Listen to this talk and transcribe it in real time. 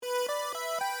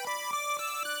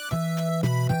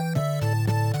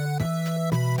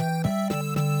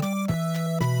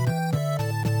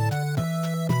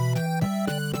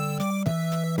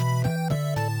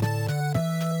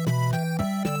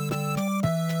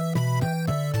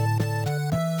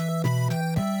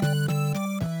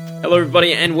Hello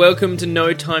everybody and welcome to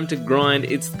No Time to Grind.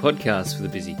 It's the podcast for the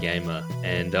busy gamer,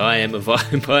 and I am a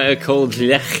vampire called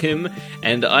Lachim,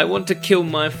 and I want to kill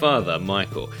my father,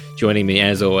 Michael. Joining me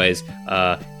as always,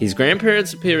 his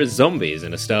grandparents appear as zombies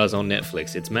in A Stars on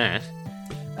Netflix. It's Matt.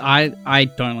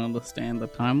 I don't understand the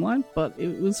timeline, but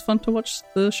it was fun to watch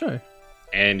the show.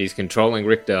 And he's controlling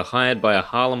Richter, hired by a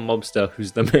Harlem mobster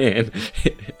who's the man.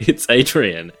 It's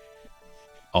Adrian.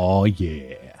 Oh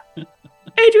yeah.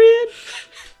 Adrian!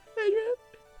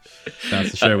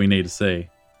 That's the show we need to see.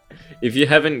 If you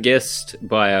haven't guessed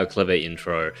by our clever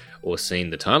intro or seen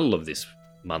the title of this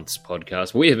month's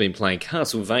podcast, we have been playing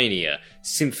Castlevania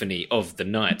Symphony of the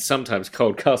Night, sometimes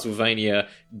called Castlevania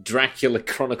Dracula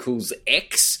Chronicles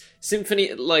X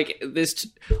Symphony.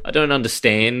 I don't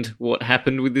understand what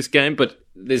happened with this game, but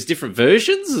there's different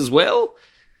versions as well.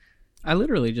 I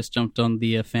literally just jumped on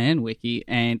the fan wiki,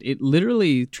 and it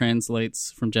literally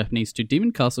translates from Japanese to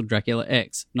Demon Castle Dracula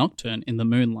X Nocturne in the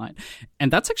Moonlight,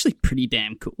 and that's actually pretty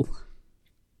damn cool.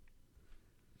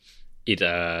 It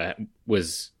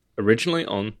was originally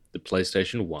on the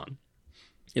PlayStation 1.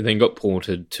 It then got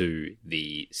ported to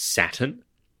the Saturn,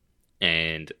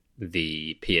 and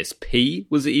the PSP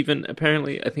was even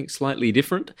apparently, I think, slightly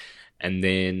different, and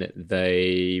then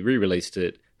they re-released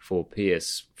it for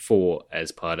PS4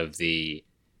 as part of the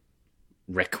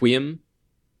Requiem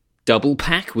double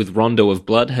pack with Rondo of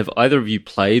Blood. Have either of you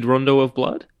played Rondo of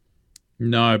Blood?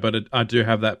 No, but I do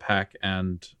have that pack,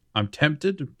 and I'm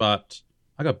tempted, but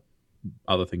I got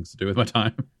other things to do with my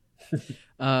time.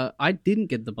 I didn't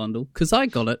get the bundle because I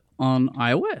got it on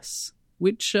iOS,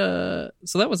 which so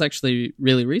that was actually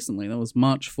really recently. That was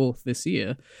March 4th this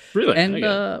year. Really? And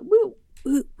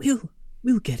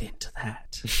we'll get into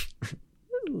that.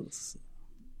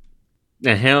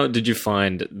 Now, how did you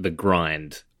find the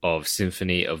grind of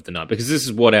Symphony of the Night? Because this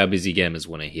is what our busy gamers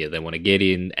want to hear. They want to get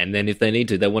in, and then if they need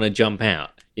to, they want to jump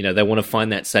out. You know, they want to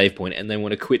find that save point, and they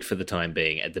want to quit for the time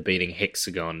being at the beating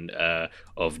hexagon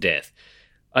of death.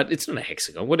 It's not a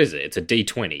hexagon. What is it? It's a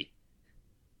D20.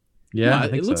 Yeah, no, I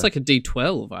think it looks like a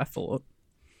D12, I thought.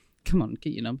 Come on,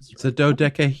 get your numbers. It's a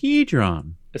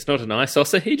dodecahedron. It's not an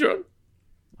isosahedron?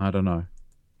 I don't know.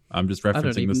 I'm just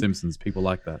referencing The Simpsons. People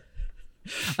like that.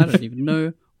 I don't even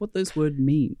know what those words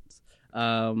means.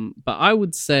 But I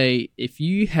would say if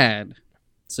you had...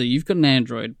 So you've got an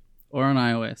Android or an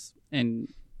iOS, and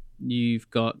you've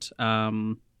got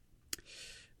one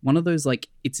of those, like,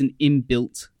 it's an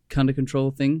inbuilt kind of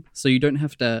control thing. So you don't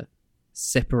have to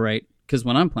separate... Because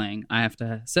when I'm playing, I have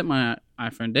to set my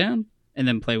iPhone down and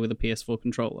then play with a PS4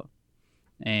 controller.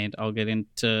 And I'll get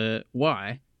into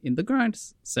why in the grind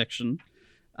section.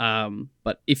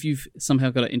 But if you've somehow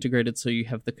got it integrated so you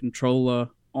have the controller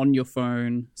on your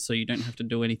phone so you don't have to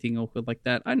do anything awkward like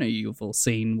that, I know you've all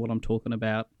seen what I'm talking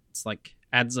about. It's like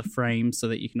adds a frame so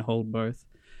that you can hold both.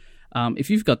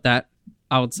 If you've got that,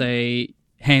 I would say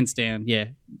hands down, yeah.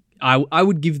 I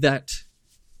would give that,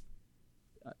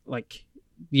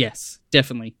 yes,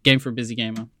 definitely. Game for a busy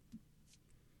gamer.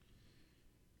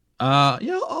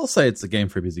 Yeah, I'll say it's a game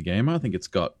for a busy gamer. I think it's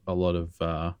got a lot of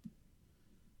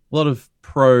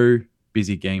pro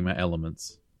busy gamer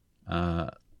elements.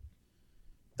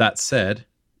 That said,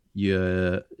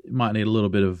 you might need a little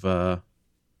bit of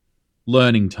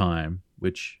learning time,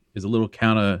 which is a little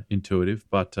counterintuitive,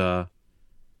 but I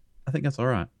think that's all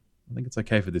right. I think it's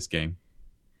okay for this game.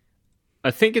 I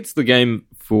think it's the game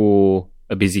for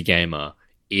a busy gamer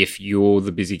if you're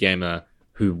the busy gamer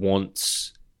who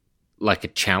wants like a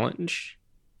challenge.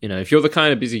 You know, if you're the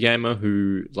kind of busy gamer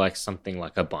who likes something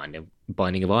like a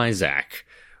Binding of Isaac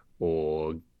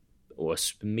or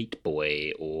Super Meat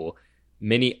Boy or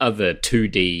many other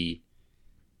 2D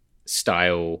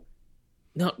style,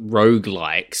 not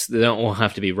roguelikes, they don't all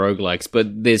have to be roguelikes,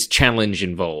 but there's challenge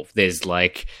involved. There's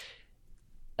like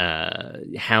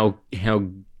how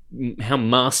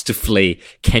masterfully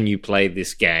can you play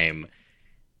this game,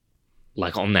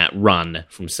 like on that run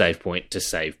from save point to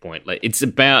save point. Like, it's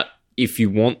about if you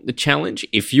want the challenge.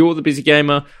 If you're the busy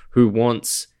gamer who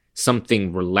wants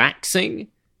something relaxing,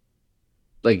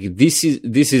 like this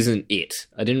isn't it.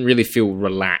 I didn't really feel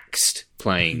relaxed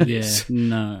playing this. Yeah,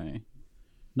 no,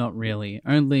 not really.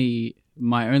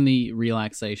 My only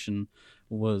relaxation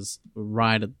was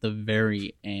right at the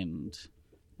very end.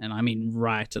 And I mean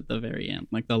right at the very end,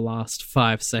 like the last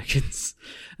 5 seconds.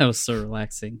 That was so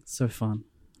relaxing, so fun.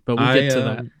 But we'll get to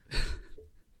that.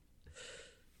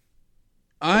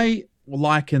 I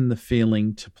liken the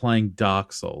feeling to playing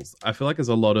Dark Souls. I feel like there's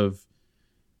a lot of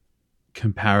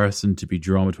comparison to be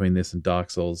drawn between this and Dark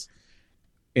Souls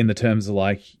in the terms of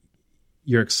like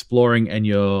you're exploring and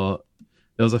there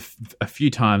was a few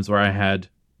times where I had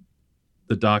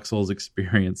the Dark Souls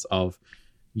experience of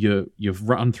you've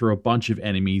run through a bunch of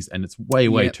enemies and it's way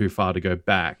Yep. too far to go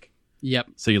back. Yep.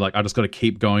 So you're like, I just got to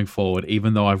keep going forward,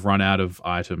 even though I've run out of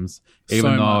items, So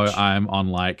even though much. I'm on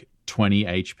like 20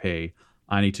 HP.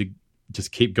 I need to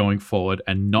just keep going forward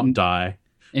and not die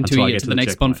Until I you get get to the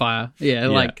next checkpoint. bonfire. Yeah, Yeah.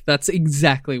 like that's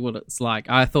exactly what it's like.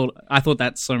 I thought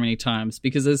that so many times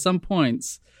because there's some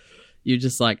points you're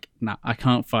just like, nah, I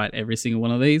can't fight every single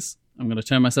one of these. I'm going to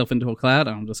turn myself into a cloud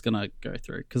and I'm just going to go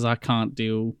through because I can't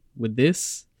deal with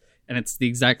this. And it's the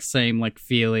exact same like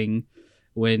feeling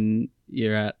when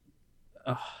you're at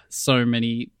so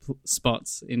many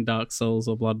spots in Dark Souls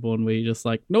or Bloodborne where you're just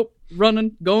like, nope,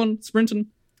 running, going, sprinting.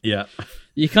 Yeah.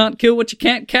 You can't kill what you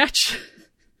can't catch.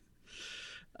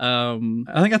 I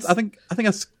think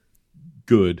that's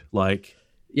good. Like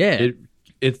Yeah.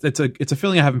 it's a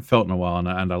feeling I haven't felt in a while, and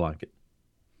I like it.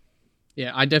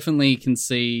 Yeah, I definitely can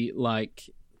see, like,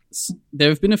 there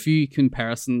have been a few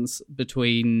comparisons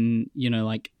between,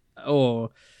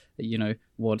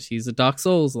 what is a Dark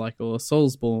Souls like, or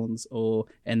Soulsborns,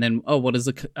 and then, what is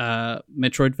a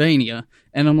Metroidvania?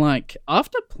 And I'm like,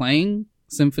 after playing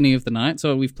Symphony of the Night,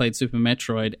 so we've played Super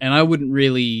Metroid, and I wouldn't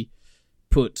really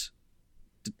put,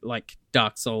 like,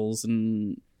 Dark Souls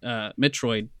and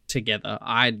Metroid together.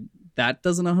 That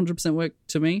doesn't 100% work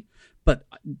to me, but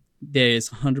there's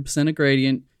 100% a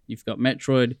gradient. You've got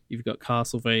Metroid, you've got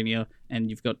Castlevania, and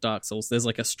you've got Dark Souls. There's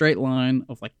like a straight line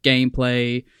of like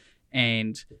gameplay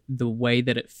and the way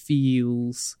that it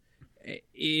feels.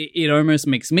 It almost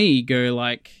makes me go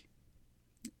like,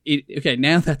 okay,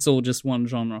 now that's all just one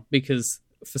genre. Because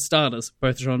for starters,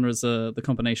 both genres are the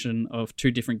combination of two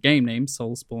different game names,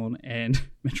 Soulspawn and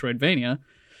Metroidvania.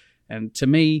 And to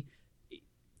me,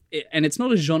 and it's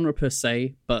not a genre per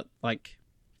se, but like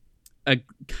I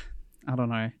don't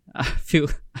know. I feel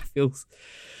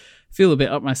a bit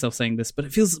up myself saying this, but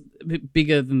it feels a bit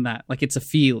bigger than that. Like it's a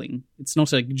feeling. It's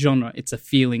not a genre. It's a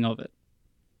feeling of it.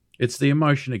 It's the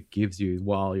emotion it gives you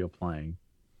while you're playing.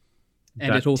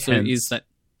 And That it also tense. is that,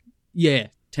 yeah,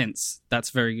 tense.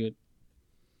 That's very good.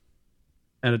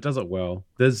 And it does it well.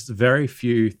 There's very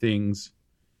few things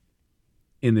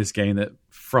in this game that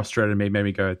frustrated me, made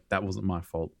me go, that wasn't my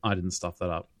fault. I didn't stuff that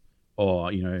up.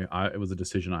 Or, it was a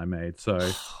decision I made. So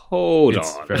Hold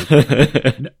It's on.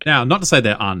 very now, not to say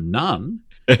there are none.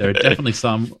 There are definitely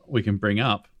some we can bring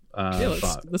up. Yeah,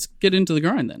 But let's get into the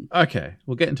grind then. okay,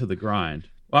 we'll get into the grind.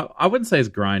 Well, I wouldn't say it's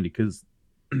grindy because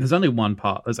there's only one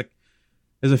part. There's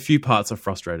a few parts that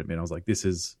frustrated me, and I was like, this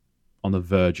is on the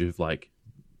verge of like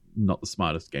not the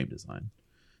smartest game design.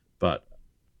 But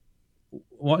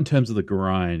what in terms of the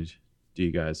grind do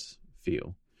you guys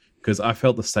feel? Because I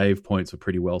felt the save points were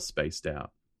pretty well spaced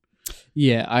out.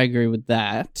 Yeah, I agree with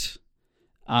that.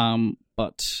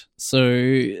 But so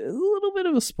a little bit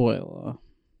of a spoiler.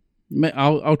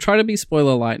 I'll try to be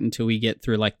spoiler light until we get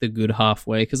through like the good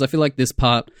halfway, because I feel like this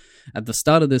part at the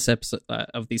start of this episode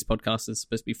of these podcasts is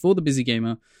supposed to be for the busy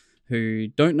gamer who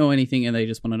don't know anything and they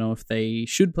just want to know if they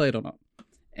should play it or not.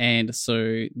 And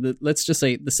so let's just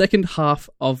say the second half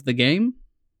of the game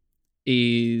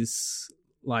is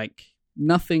like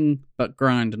nothing but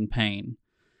grind and pain.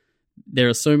 There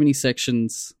are so many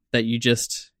sections that you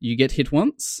get hit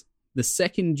once. The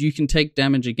second you can take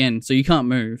damage again, so you can't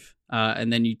move,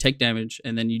 and then you take damage,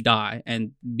 and then you die,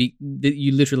 and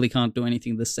you literally can't do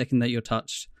anything the second that you're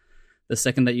touched. The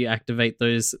second that you activate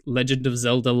those Legend of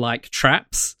Zelda-like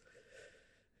traps,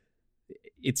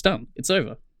 it's done. It's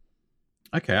over.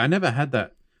 Okay, I never had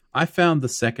that. I found the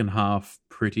second half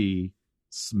pretty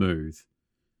smooth.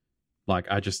 Like,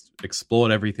 I just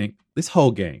explored everything. This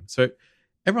whole game. So,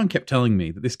 everyone kept telling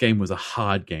me that this game was a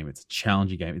hard game. It's a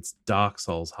challenging game. It's Dark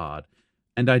Souls hard.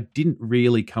 And I didn't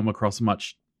really come across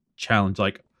much challenge,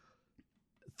 like,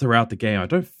 throughout the game. I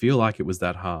don't feel like it was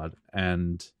that hard.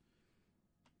 And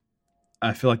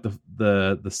I feel like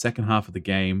the second half of the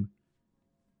game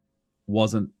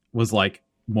was like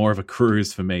more of a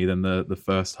cruise for me than the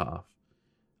first half.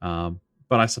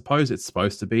 But I suppose it's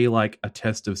supposed to be like a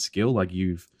test of skill. Like,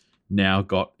 you've now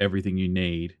got everything you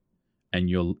need, and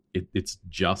it's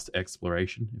just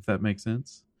exploration, if that makes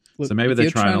sense. Look, so maybe if they're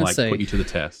you're trying to say- put you to the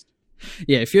test.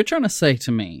 Yeah, if you're trying to say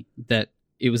to me that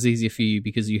it was easier for you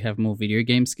because you have more video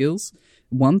game skills,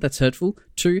 one, that's hurtful.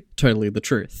 Two, totally the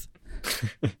truth.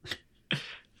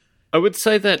 I would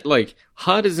say that like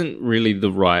hard isn't really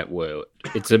the right word.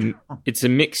 It's a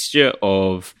mixture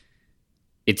of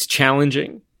it's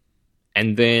challenging,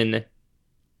 and then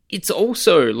it's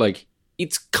also like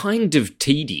it's kind of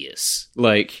tedious.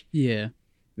 Like Yeah.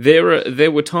 there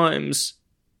were times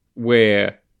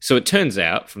where, so it turns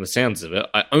out from the sounds of it,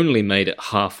 I only made it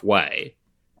halfway,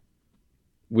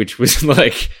 which was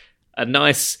like a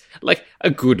nice, like a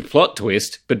good plot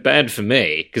twist, but bad for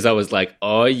me because I was like,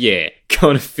 oh yeah,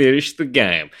 gonna finish the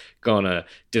game, gonna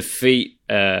defeat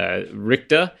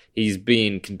Richter. He's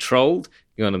being controlled.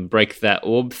 Gonna break that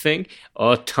orb thing.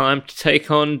 Oh, time to take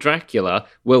on Dracula.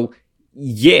 Well,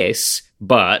 yes,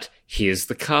 but here's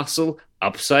the castle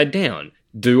upside down.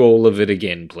 Do all of it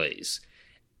again, please.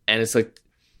 And it's like,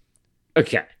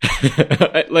 okay,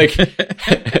 like.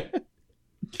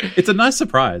 It's a nice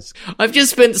surprise. I've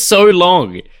just spent so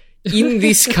long in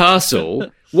this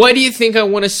castle. Why do you think I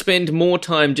want to spend more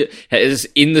time as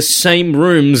in the same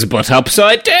rooms but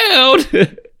upside down?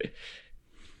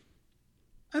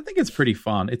 I think it's pretty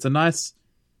fun. It's a nice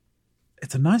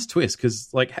twist because,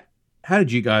 like, how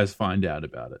did you guys find out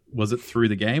about it? Was it through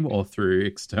the game or through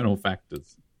external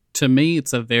factors? To me,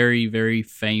 it's a very, very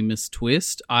famous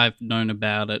twist. I've known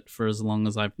about it for as long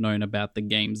as I've known about the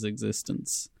game's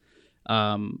existence.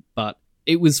 But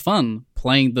it was fun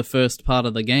playing the first part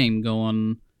of the game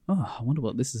going, oh, I wonder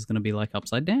what this is going to be like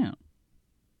upside down.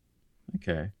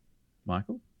 Okay.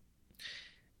 Michael?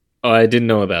 I didn't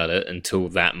know about it until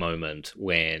that moment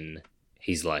when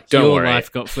he's like, don't Your worry.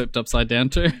 life got flipped upside down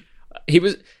too?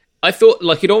 I thought,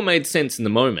 like, it all made sense in the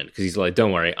moment because he's like,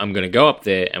 don't worry, I'm going to go up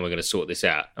there and we're going to sort this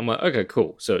out. I'm like, okay,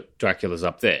 cool. So Dracula's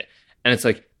up there. And it's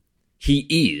like, he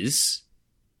is,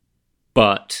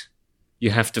 but you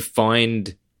have to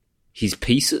find his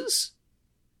pieces.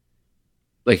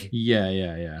 Like,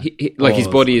 Yeah. like his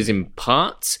body is in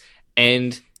parts,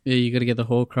 and Yeah, you got to get the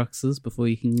Horcruxes before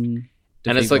you can.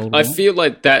 and it's like, I feel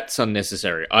like that's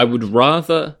unnecessary. I would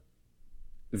rather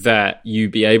that you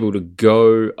be able to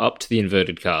go up to the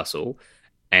inverted castle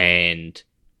and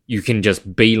you can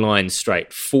just beeline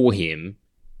straight for him,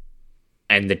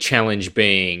 and the challenge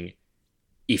being,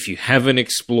 if you haven't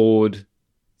explored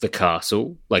the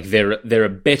castle, like there are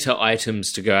better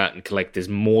items to go out and collect. There's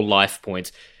more life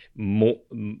points,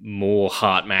 more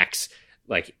heart max.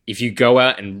 Like, if you go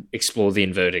out and explore the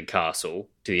inverted castle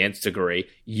to the nth degree,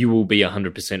 you will be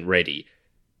 100% ready.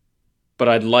 But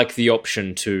I'd like the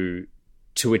option to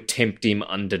attempt him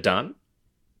underdone,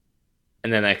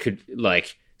 and then I could,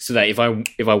 like, so that if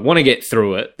I want to get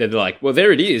through it, they're like, well,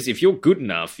 there it is. If you're good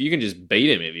enough, you can just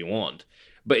beat him if you want.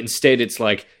 But instead, it's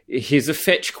like, here's a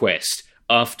fetch quest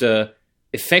after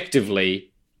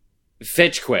effectively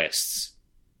fetch quests.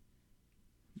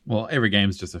 Well, every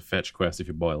game's just a fetch quest if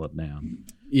you boil it down.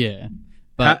 Yeah.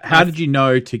 But How did you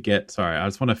know to get... Sorry, I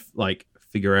just want to, like,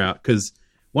 figure out... Because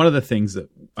one of the things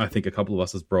that I think a couple of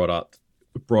us has brought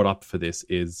up for this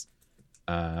is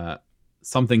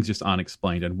some things just aren't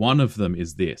explained, and one of them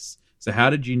is this. So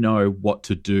how did you know what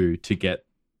to do to get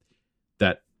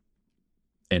that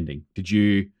ending? Did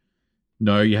you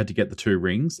know you had to get the 2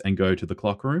 rings and go to the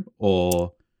clock room,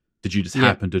 or did you just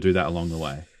happen to do that along the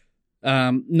way?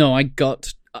 No, I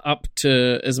got up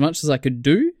to as much as I could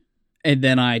do, and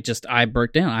then I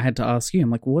broke down. I had to ask you.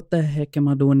 I'm like, what the heck am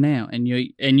I doing now? And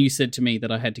you said to me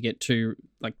that I had to get the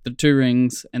 2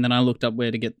 rings, and then I looked up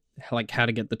where to get, like, how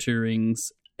to get the 2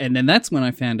 rings, and then that's when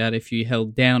I found out if you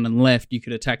held down and left, you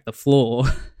could attack the floor,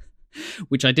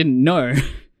 which I didn't know.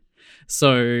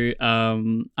 So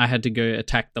I had to go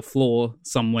attack the floor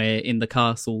somewhere in the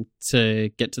castle to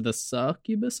get to the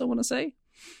succubus, I want to say.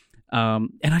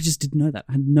 And I just didn't know that.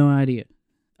 I had no idea.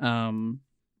 And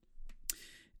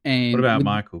What about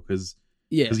Michael? Because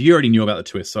yeah, you already knew about the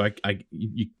twist, so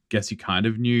you guess you kind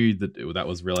of knew that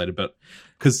was related. But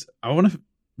because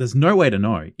there's no way to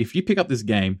know. If you pick up this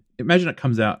game, imagine it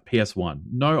comes out PS1,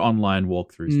 no online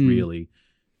walkthroughs really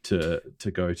to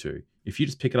go to. If you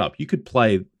just pick it up, you could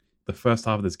play the first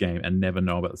half of this game and never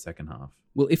know about the second half.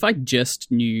 Well, if I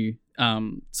just knew,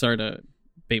 sorry to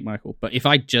beat Michael, but if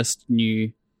I just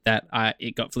knew that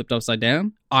it got flipped upside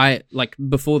down,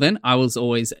 before then, I was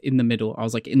always in the middle. I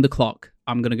was like, in the clock.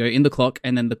 I'm going to go in the clock,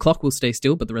 and then the clock will stay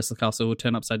still, but the rest of the castle will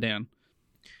turn upside down.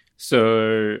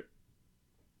 So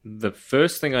the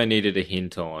first thing I needed a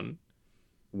hint on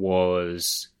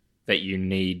was that you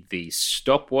need the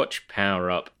stopwatch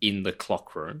power-up in the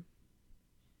clock room,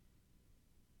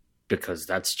 because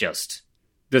that's just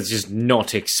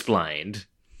not explained.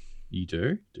 You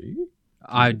do you?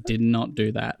 I did not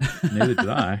do that. Neither did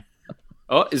I.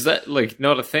 Oh, is that, like,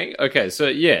 not a thing? Okay, so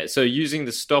yeah, so using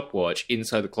the stopwatch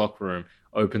inside the clock room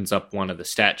opens up one of the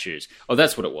statues. Oh,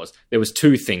 that's what it was. There was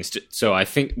 2 things. So I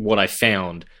think what I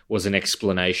found was an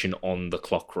explanation on the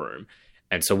clock room.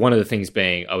 And so one of the things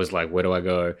being, I was like, where do I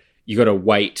go? You got to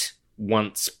wait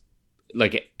once,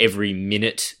 like, every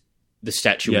minute the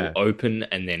statue will open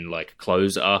and then, like,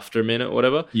 close after a minute or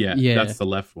whatever. Yeah, that's the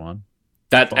left one.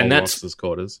 And that's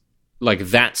quarters. Like,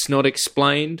 that's not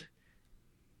explained.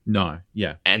 No,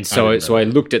 yeah. And I so didn't know I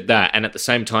looked at that, and at the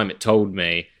same time it told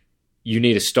me you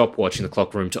need a stopwatch in the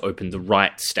clock room to open the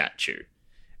right statue.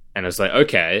 And I was like,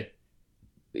 okay,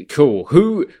 cool.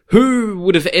 Who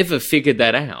would have ever figured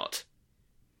that out?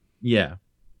 Yeah.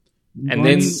 And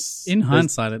Well, then in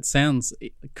hindsight, it sounds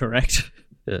correct.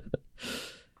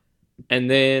 And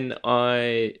then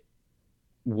I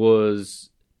was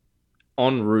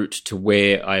en route to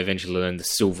where I eventually learned the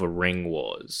silver ring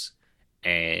was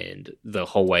and the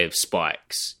whole way of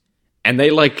spikes. And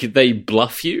they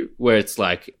bluff you where it's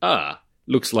like,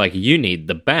 looks like you need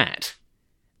the bat.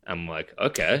 I'm like,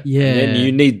 okay. Yeah. And then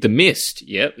you need the mist.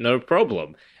 Yep, no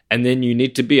problem. And then you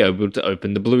need to be able to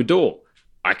open the blue door.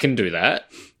 I can do that,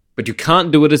 but you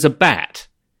can't do it as a bat.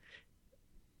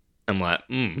 I'm like,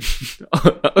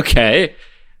 okay.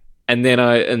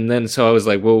 So I was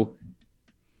like, well,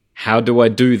 how do I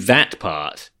do that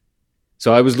part?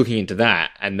 So I was looking into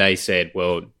that, and they said,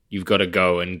 well, you've got to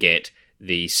go and get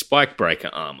the spike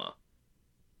breaker armor.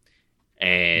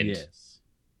 And Yes.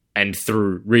 and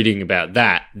through reading about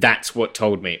that, that's what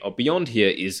told me, beyond here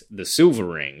is the silver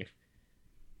ring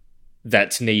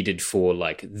that's needed for,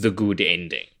 like, the good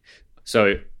ending.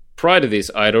 So prior to this,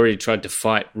 I had already tried to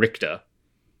fight Richter,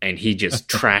 and he just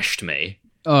trashed me.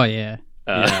 Oh, yeah.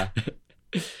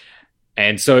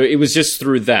 And so it was just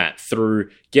through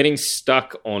getting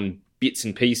stuck on bits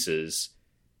and pieces,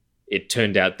 it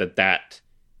turned out that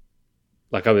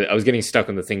like I was getting stuck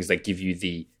on the things that give you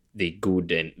the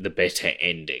good and the better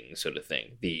ending sort of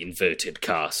thing, the inverted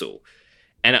castle.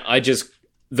 And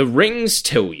the rings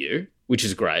tell you, which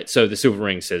is great. So the silver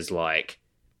ring says like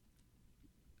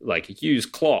use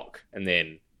clock, and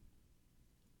then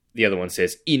the other one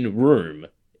says in room,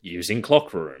 using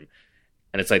clock room.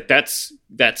 And it's like, that's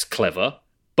clever,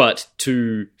 but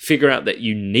to figure out that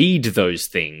you need those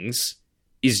things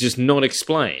is just not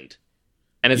explained.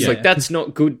 And it's like, that's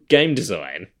not good game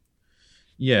design.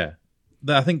 Yeah.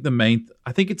 I think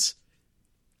it's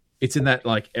in that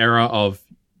like era of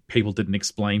people didn't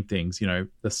explain things, the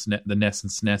NES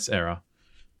and SNES era,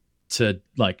 to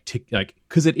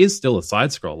because it is still a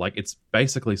side scroll. Like, it's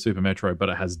basically Super Metroid, but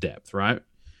it has depth, right?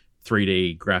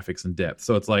 3D graphics and depth.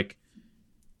 So it's like,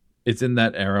 it's in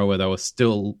that era where it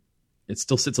still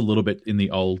sits a little bit in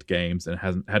the old games and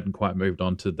hadn't quite moved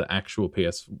on to the actual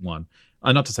PS1.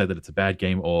 Not to say that it's a bad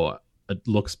game or it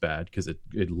looks bad, because it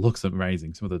looks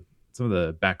amazing. Some of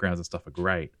the backgrounds and stuff are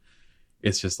great.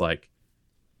 It's just like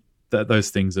those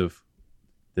things of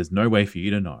there's no way for you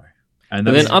to know. And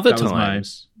then other that was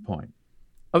times, my point.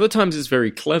 Other times it's very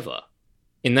clever.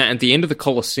 In that, at the end of the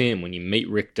Colosseum, when you meet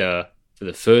Richter for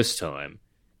the first time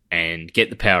and get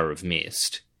the power of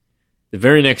mist, the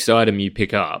very next item you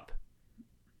pick up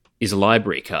is a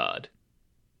library card.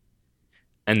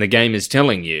 And the game is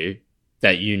telling you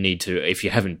that you need to, if you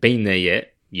haven't been there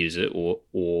yet, use it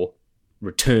or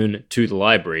return to the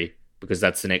library, because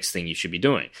that's the next thing you should be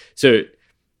doing. So,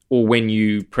 or when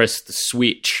you press the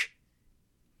switch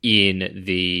in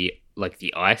the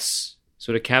ice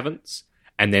sort of caverns,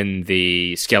 and then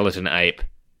the skeleton ape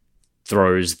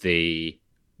throws the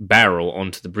barrel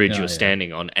onto the bridge you're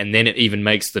standing on, and then it even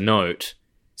makes the note,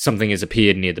 something has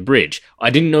appeared near the bridge. I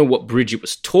didn't know what bridge it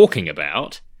was talking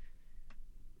about,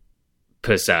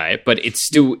 per se, but it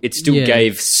still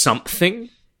gave something.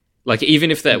 Like, even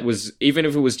if it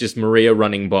was just Maria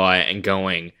running by and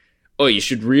going, oh, you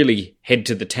should really head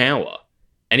to the tower.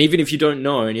 And even if you don't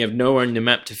know and you have nowhere on the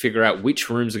map to figure out which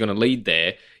rooms are going to lead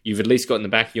there, you've at least got in the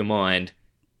back of your mind,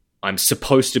 I'm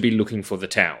supposed to be looking for the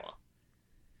tower.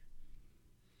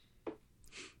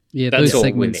 Yeah, That's those all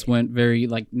segments winning. weren't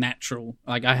very natural.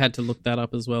 Like, I had to look that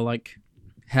up as well. Like,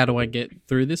 how do I get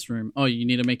through this room? Oh, you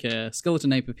need to make a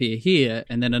skeleton ape appear here,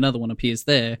 and then another one appears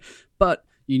there. But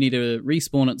you need to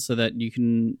respawn it so that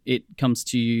it comes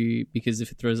to you, because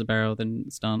if it throws a barrel, then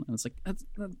it's done. And it's like,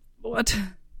 what?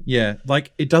 Yeah,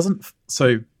 like, it doesn't.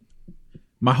 So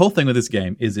my whole thing with this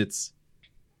game is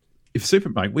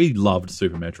we loved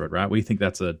Super Metroid, right? We think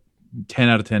that's a 10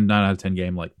 out of 10, 9 out of 10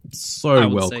 game, like, so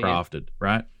well crafted,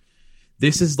 right?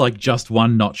 This is like just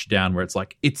one notch down, where it's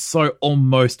like, it's so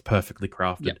almost perfectly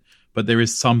crafted, but there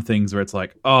is some things where it's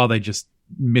like, oh, they just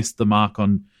missed the mark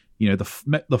on,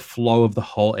 the flow of the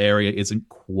whole area isn't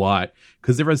quite,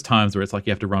 because there is times where it's like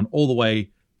you have to run all the way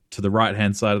to the right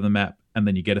hand side of the map, and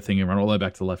then you get a thing and run all the way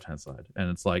back to the left hand side, and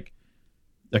it's like,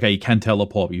 okay, you can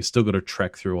teleport, but you still got to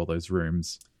trek through all those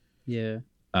rooms. Yeah.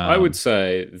 I would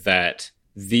say that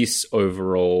this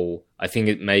overall, I think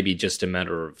it may be just a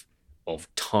matter of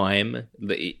time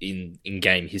in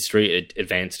game history. It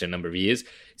advanced a number of years.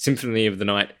 Symphony of the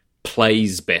Night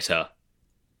plays better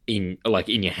in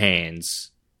your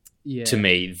hands to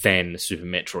me than Super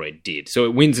Metroid did. So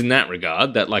it wins in that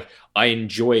regard, that like I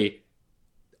enjoy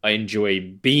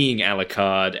being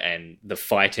Alucard and the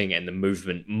fighting and the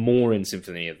movement more in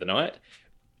Symphony of the Night.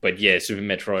 But yeah, Super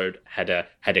Metroid had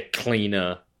a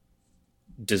cleaner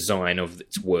design of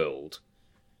its world.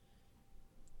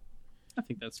 I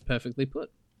think that's perfectly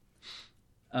put.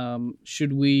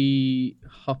 Should we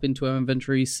hop into our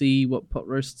inventory, see what pot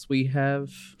roasts we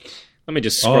have? Let me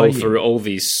just scroll through all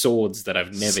these swords that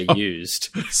I've never used.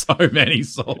 So many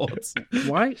swords.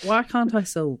 Why can't I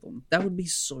sell them? That would be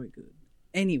so good.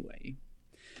 Anyway,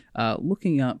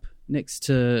 looking up next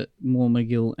to more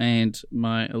McGill and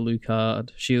my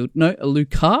Alucard shield. No,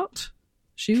 Alucard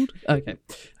shield? Okay.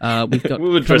 We've got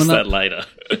we'll address that later.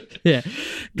 Yeah.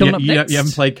 Coming up next. You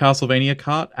haven't played Castlevania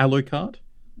Alucard?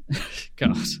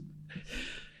 God.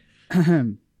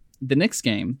 The next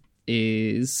game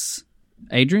is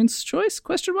Adrian's Choice?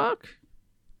 Question mark?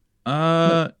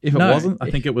 If it wasn't,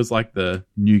 I think it was like the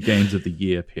new games of the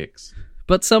year picks.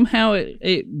 But somehow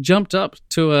it jumped up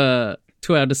to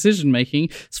our decision making.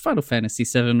 It's Final Fantasy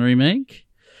VII Remake.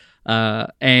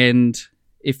 And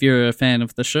if you're a fan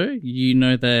of the show, you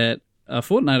know that a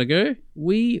fortnight ago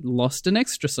we lost an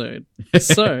extrasode.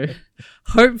 So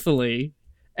hopefully,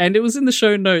 and it was in the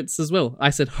show notes as well. I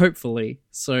said hopefully.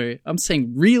 So I'm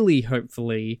saying really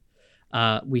hopefully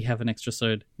we have an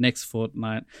extrasode next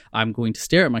fortnight. I'm going to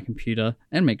stare at my computer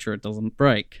and make sure it doesn't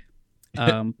break.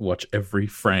 Watch every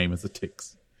frame as it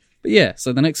ticks. But yeah,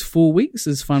 so the next 4 weeks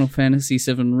is Final Fantasy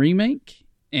VII Remake,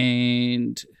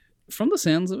 and from the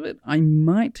sounds of it, I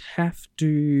might have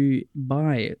to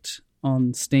buy it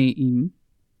on Steam.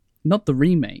 Not the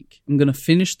remake. I'm going to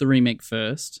finish the remake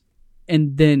first,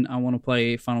 and then I want to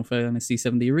play Final Fantasy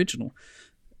VII, the original,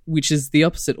 which is the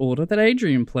opposite order that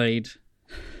Adrian played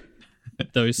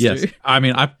those yes. two. I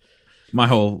mean, my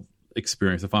whole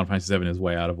experience of Final Fantasy VII is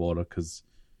way out of order because,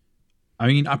 I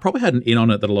mean, I probably had an in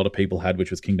on it that a lot of people had, which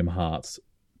was Kingdom Hearts,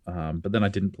 but then I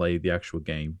didn't play the actual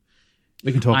game.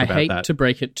 We can talk about that. I hate to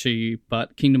break it to you,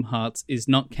 but Kingdom Hearts is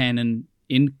not canon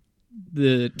in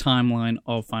the timeline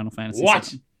of Final Fantasy What?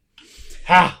 VII.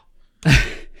 How?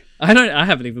 I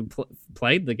haven't even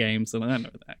played the games, and I don't know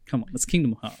that. Come on, it's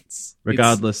Kingdom Hearts.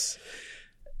 Regardless,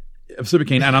 I'm super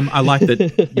keen, and I like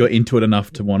that you're into it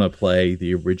enough to want to play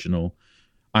the original.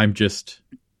 I'm just...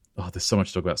 there's so much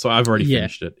to talk about. So I've already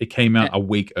finished it. It came out a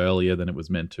week earlier than it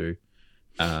was meant to,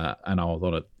 and I was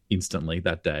on it instantly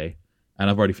that day. And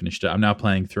I've already finished it. I'm now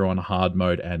playing through on hard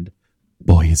mode, and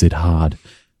boy, is it hard.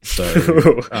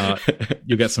 So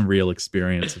you'll get some real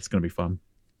experience. It's going to be fun.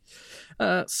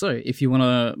 So if you want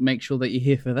to make sure that you're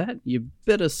here for that, you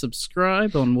better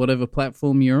subscribe on whatever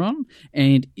platform you're on.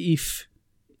 And if...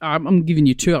 I'm giving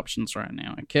you two options right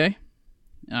now, okay?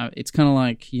 It's kind of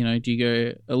like, do you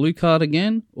go Alucard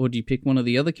again, or do you pick one of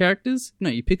the other characters? No,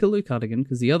 you pick Alucard again,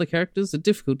 because the other characters are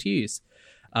difficult to use.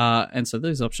 And so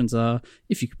those options are,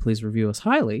 if you could please review us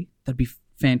highly, that'd be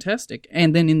fantastic.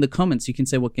 And then in the comments, you can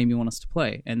say what game you want us to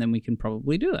play, and then we can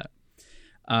probably do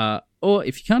that. Or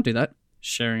if you can't do that,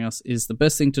 sharing us is the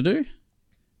best thing to do.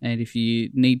 And if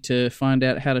you need to find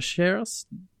out how to share us,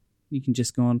 you can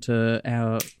just go on to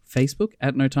our Facebook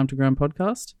at No Time to Grind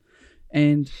Podcast.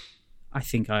 And I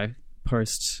think I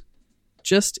post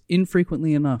just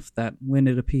infrequently enough that when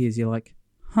it appears, you're like,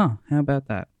 how about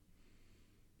that?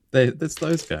 It's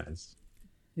those guys.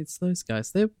 It's those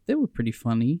guys. They were pretty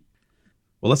funny.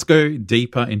 Well, let's go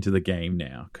deeper into the game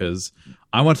now, because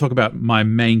I want to talk about my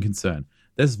main concern.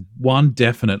 There's one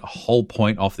definite whole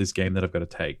point off this game that I've got to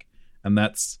take, and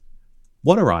that's,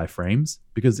 what are iframes?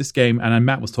 Because this game, and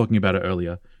Matt was talking about it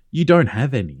earlier, you don't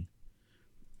have any.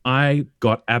 I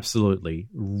got absolutely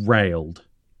railed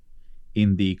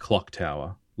in the clock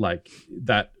tower. Like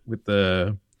that with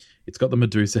it's got the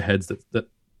Medusa heads that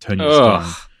turn you to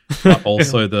stone. But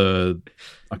also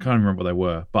I can't remember what they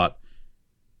were, but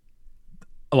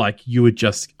like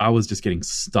I was just getting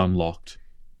stun locked,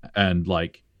 and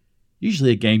like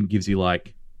usually a game gives you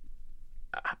like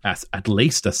at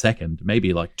least a second,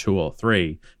 maybe like 2 or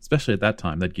 3, especially at that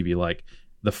time. They'd give you like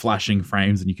the flashing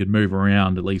frames and you could move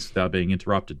around at least without being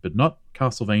interrupted, but not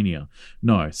Castlevania.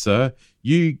 No, sir,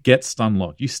 you get stun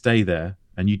locked, you stay there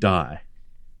and you die.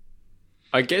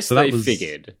 I guess so they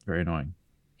figured. Very annoying.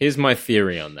 Here's my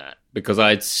theory on that, because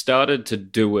I'd started to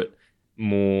do it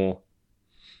more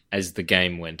as the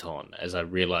game went on, as I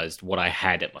realized what I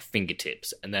had at my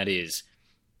fingertips, and that is,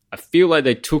 I feel like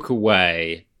they took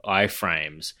away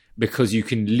iframes because you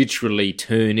can literally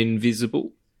turn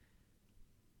invisible,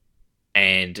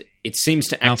 and it seems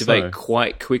to activate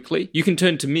quite quickly. You can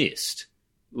turn to mist,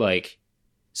 like,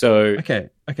 so.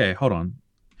 Okay, hold on.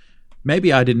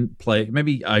 maybe I didn't play.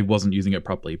 Maybe I wasn't using it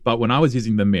properly. But when I was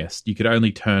using the mist, you could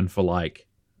only turn for like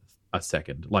a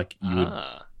second. Like you would.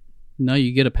 No,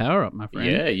 you get a power up, my friend.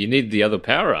 Yeah, you need the other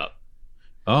power up.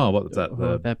 Oh, what was that?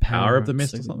 The That power of the up,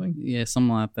 mist so- or something? Yeah,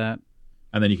 something like that.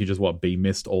 And then you can just be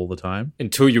mist all the time.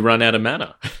 Until you run out of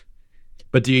mana.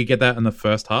 But do you get that in the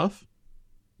first half?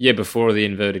 Yeah, before the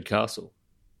inverted castle.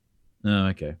 Oh,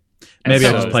 okay. Maybe I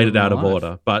so- just played it out of Life.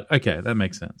 order. But okay, that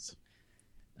makes sense.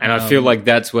 And I feel like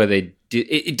that's where they did.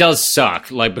 It does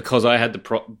suck, like because I had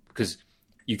because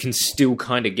you can still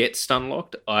kind of get stun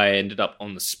locked. I ended up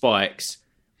on the spikes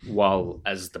while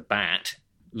as the bat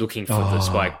looking for the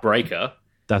spike breaker,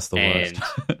 That's the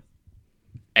worst.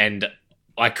 and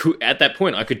I could at that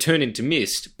point I could turn into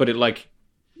mist, but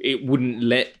it wouldn't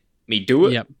let me do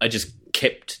it. Yep. I just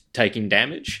kept taking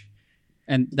damage.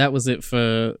 And that was it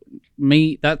for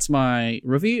me. That's my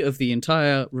review of the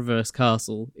entire Reverse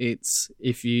Castle. It's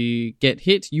if you get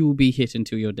hit, you will be hit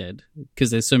until you're dead.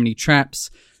 Because there's so many traps,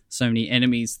 so many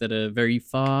enemies that are very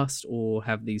fast or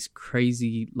have these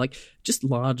crazy, like, just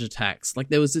large attacks. Like,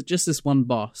 there was just this one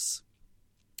boss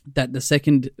that the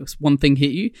second one thing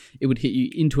hit you, it would hit you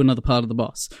into another part of the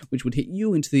boss, which would hit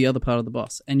you into the other part of the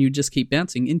boss. And you just keep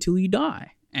bouncing until you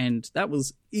die. And that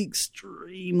was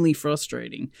extremely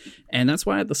frustrating. And that's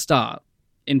why at the start,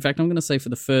 in fact, I'm going to say for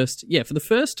the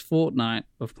first fortnight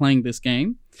of playing this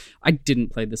game, I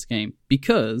didn't play this game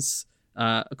because,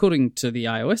 according to the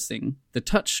iOS thing, the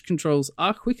touch controls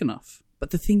are quick enough.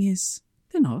 But the thing is,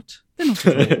 they're not. They're not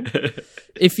at all.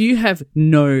 If you have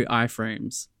no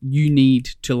iframes, you need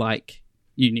to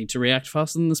react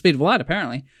faster than the speed of light,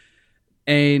 apparently.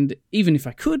 And even if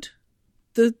I could,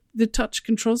 the touch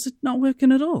controls are not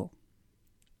working at all.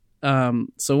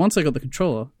 So once I got the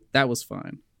controller, that was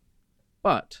fine.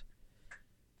 But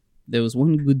there was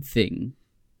one good thing.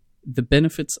 The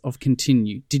benefits of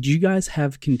Continue. Did you guys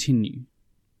have Continue?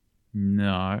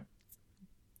 No.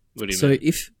 What do you So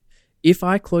mean? if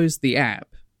I closed the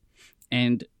app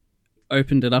and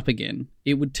opened it up again,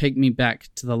 it would take me back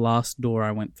to the last door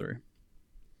I went through.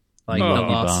 Like Oh, the You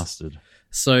last. bastard.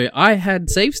 So I had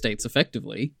save states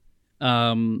effectively,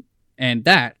 and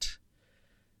that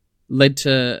led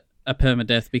to a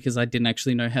permadeath because I didn't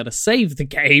actually know how to save the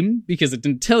game because it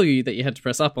didn't tell you that you had to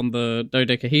press up on the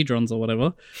dodecahedrons or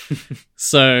whatever.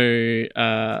 So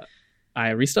I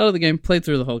restarted the game, played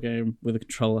through the whole game with a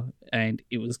controller, and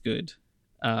it was good.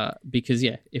 Because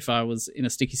if I was in a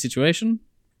sticky situation,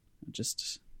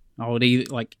 I would either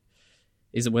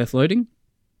is it worth loading?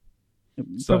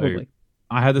 So- Probably.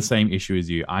 I had the same issue as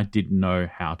you. I didn't know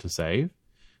how to save.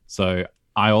 So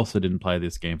I also didn't play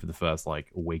this game for the first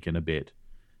week and a bit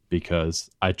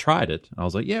because I tried it. I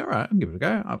was like, yeah, all right, I'm giving it a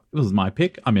go. It was my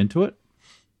pick. I'm into it.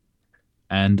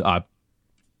 And I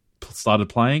started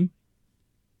playing,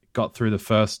 got through the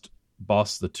first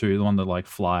boss, the one that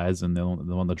flies and the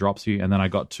one that drops you. And then I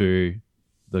got to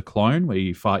the clone where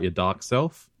you fight your dark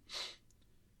self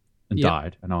and Yep.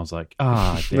 died. And I was like,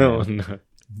 damn. no.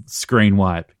 Screen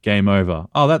wipe, game over.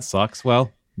 Oh, that sucks.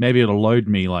 Well, maybe it'll load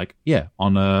me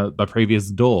on a previous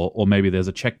door, or maybe there's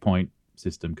a checkpoint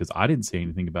system because I didn't see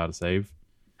anything about a save.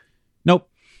 Nope.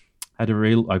 Had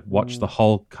to watch the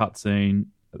whole cutscene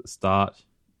at the start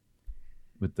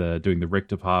with doing the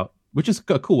Richter part, which is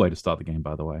a cool way to start the game,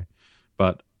 by the way.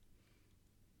 But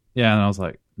yeah, and I was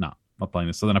like, nah, not playing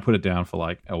this. So then I put it down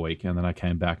for a week, and then I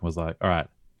came back and was like, all right,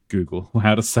 Google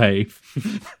how to save.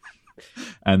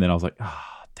 And then I was like,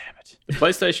 damn it. The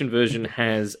PlayStation version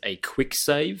has a quick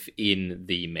save in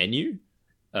the menu.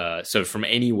 So from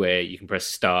anywhere, you can press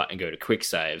start and go to quick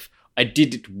save. I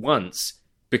did it once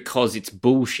because it's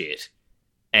bullshit.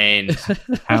 And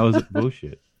How is it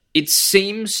bullshit? it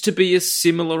seems to be a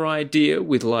similar idea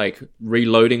with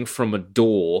reloading from a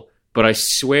door, but I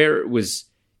swear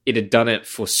it had done it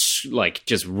for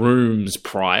just rooms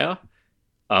prior.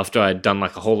 After I'd done a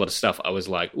whole lot of stuff, I was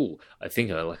like, ooh, I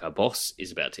think a boss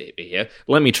is about to be here.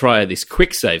 Let me try this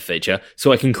quick save feature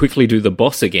so I can quickly do the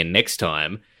boss again next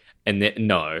time. And then,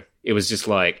 no, it was just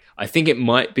I think it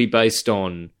might be based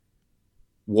on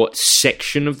what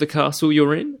section of the castle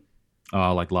you're in.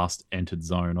 Oh, last entered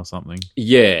zone or something.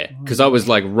 Yeah, because I was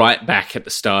right back at the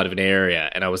start of an area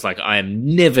and I was like, I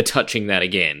am never touching that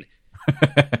again.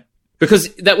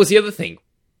 Because that was the other thing.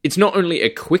 It's not only a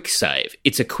quick save,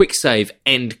 it's a quick save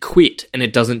and quit, and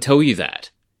it doesn't tell you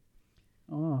that.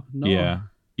 Oh no! Yeah.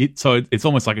 It's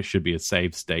almost like it should be a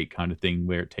save state kind of thing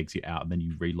where it takes you out and then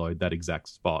you reload that exact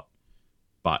spot.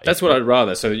 But That's what I'd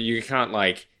rather. So you can't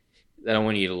they don't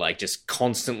want you to just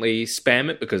constantly spam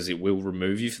it because it will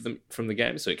remove you from the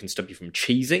game, so it can stop you from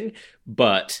cheesing.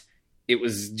 But it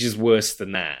was just worse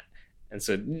than that, and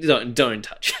so don't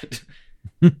touch it.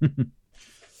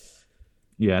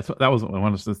 Yeah, that was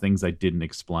one of the things they didn't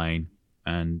explain.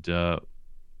 And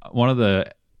one of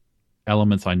the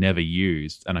elements I never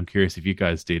used, and I'm curious if you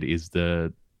guys did, is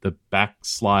the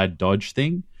backslide dodge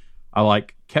thing. I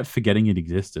kept forgetting it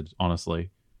existed,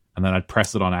 honestly. And then I'd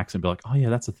press it on accident and be like, oh yeah,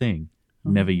 that's a thing.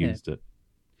 Never used it.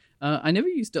 I never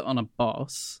used it on a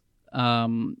boss,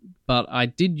 but I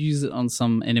did use it on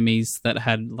some enemies that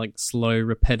had slow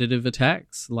repetitive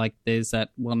attacks. Like there's that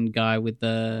one guy with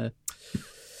the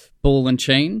ball and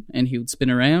chain, and he would spin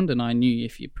around, and I knew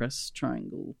if you press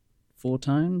triangle 4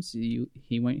 times, he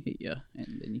won't hit you,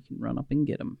 and then you can run up and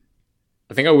get him.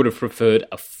 I think I would have preferred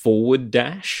a forward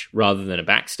dash rather than a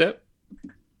backstep.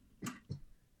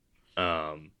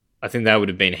 I think that would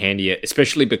have been handier,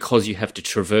 especially because you have to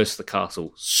traverse the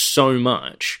castle so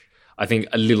much. I think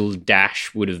a little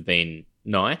dash would have been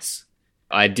nice.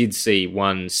 I did see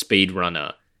one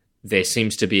speedrunner. There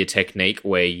seems to be a technique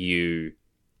where you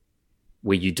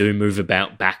do move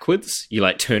about backwards.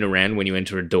 You turn around when you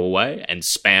enter a doorway and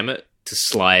spam it to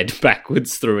slide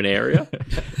backwards through an area.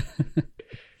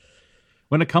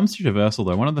 When it comes to traversal,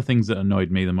 though, one of the things that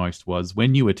annoyed me the most was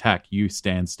when you attack, you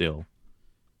stand still.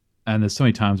 And there's so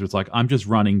many times where it's I'm just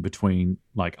running between,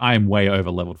 I am way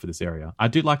over leveled for this area. I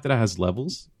do like that it has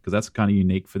levels, because that's kind of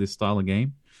unique for this style of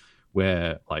game,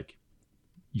 where,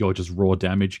 your just raw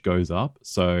damage goes up.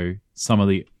 So some of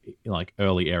the,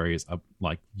 early areas are,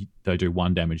 they do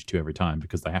 1 damage to every time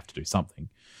because they have to do something.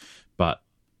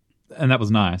 And that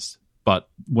was nice. But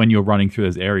when you're running through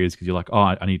those areas, because you're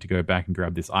I need to go back and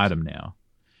grab this item now.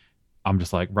 I'm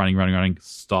just running,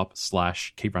 stop,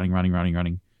 slash, keep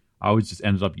running. I always just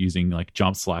ended up using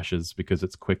jump slashes because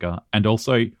it's quicker. And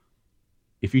also,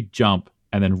 if you jump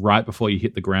and then right before you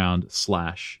hit the ground,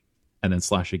 slash, and then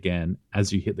slash again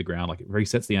as you hit the ground, it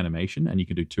resets the animation and you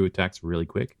can do 2 attacks really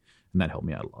quick. And that helped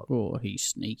me out a lot. Oh, he's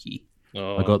sneaky.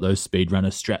 Oh, I got those speedrunner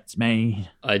strats, man.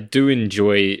 I do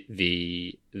enjoy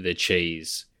the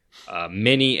cheese.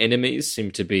 Many enemies seem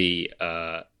to be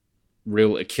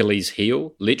real Achilles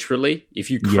heel, literally. If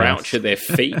you crouch at their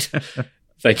feet...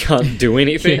 They can't do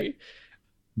anything. Yeah.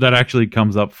 That actually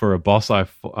comes up for a boss I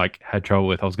had trouble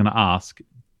with. I was going to ask,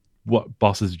 what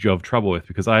bosses did you have trouble with?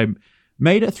 Because I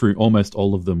made it through almost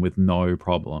all of them with no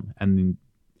problem. And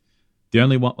the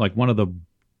only one, one of the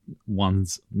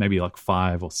ones, maybe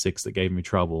 5 or 6 that gave me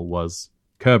trouble was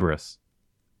Kerberos.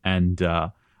 And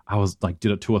I was did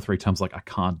it 2 or 3 times. I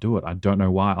can't do it. I don't know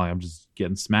why. I'm just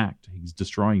getting smacked. He's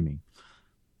destroying me.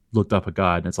 Looked up a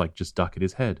guide and it's just duck at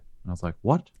his head. And I was like,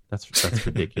 what? That's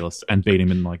ridiculous. And beat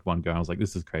him in 1 go. I was like,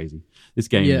 this is crazy. This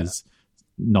game is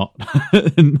not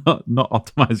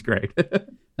optimized great.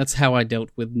 That's how I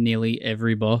dealt with nearly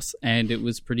every boss, and it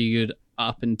was pretty good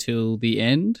up until the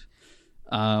end.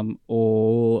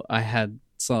 Or I had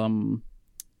some...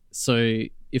 So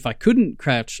if I couldn't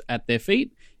crouch at their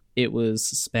feet, it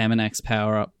was spam an axe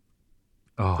power-up.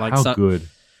 Oh, how good.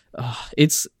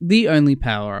 It's the only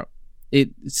power-up.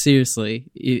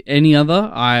 Seriously, any other,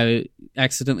 I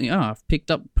accidentally, I've picked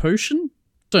up potion.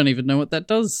 Don't even know what that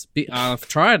does. I've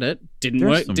tried it, didn't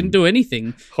work, didn't do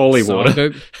anything. Holy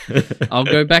water. I'll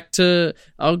go back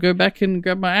and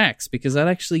grab my axe because that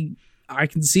actually, I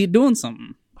can see it doing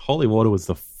something. Holy water was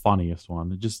the funniest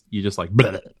one. You just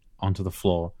onto the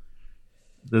floor.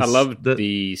 I loved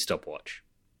the stopwatch.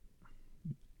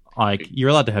 You're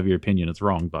allowed to have your opinion. It's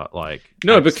wrong, but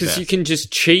no, because you can just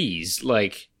cheese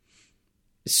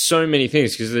so many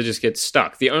things because they just get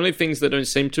stuck. The only things that don't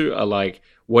seem to are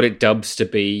what it dubs to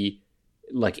be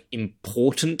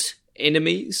important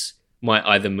enemies might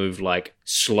either move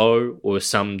slow or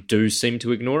some do seem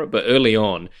to ignore it. But early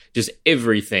on, just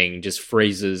everything just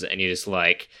freezes and you're just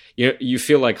you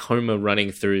feel like Homer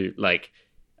running through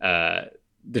the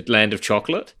land of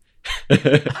chocolate.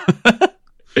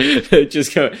 They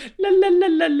just go la la la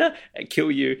la la,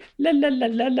 kill you, la la la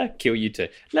la la, kill you too,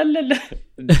 la la la.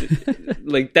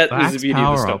 That was the beauty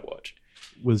of the stopwatch.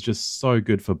 Was just so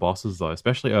good for bosses though,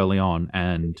 especially early on.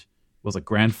 And was it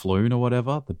Grand Floon or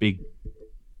whatever, the big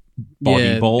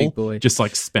body ball, big boy. Just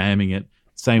spamming it.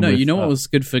 Same. No, you know what was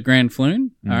good for Grand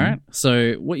Floon? Mm-hmm. All right.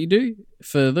 So what you do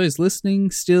for those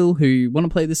listening still who want to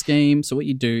play this game, so what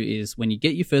you do is when you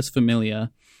get your first familiar,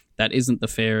 that isn't the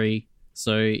fairy.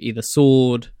 So either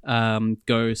sword,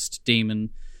 ghost, demon.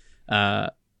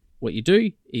 What you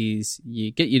do is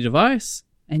you get your device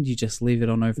and you just leave it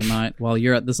on overnight while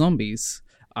you're at the zombies.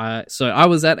 So I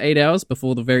was at 8 hours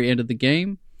before the very end of the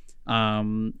game.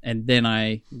 And then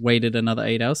I waited another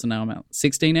 8 hours. So now I'm at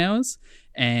 16 hours.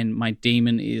 And my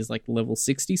demon is level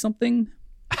 60 something.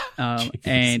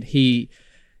 And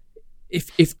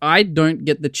if I don't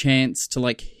get the chance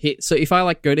to hit... So if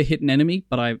I go to hit an enemy,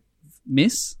 but I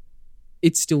miss,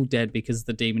 it's still dead because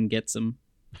the demon gets him.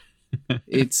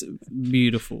 It's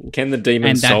beautiful. Can the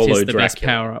demon And that solo is the Dracula? best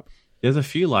power-up. There's a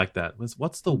few like that.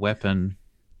 What's the weapon?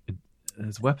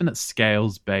 There's a weapon that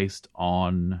scales based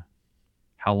on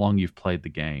how long you've played the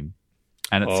game.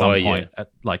 And at some point, at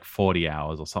like 40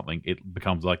 hours or something, it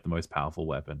becomes like the most powerful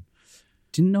weapon.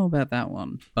 Didn't know about that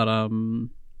one, but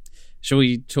shall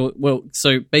we talk? Well,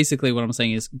 so basically, what I'm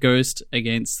saying is, Ghost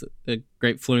against the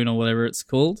Great Floon or whatever it's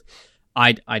called.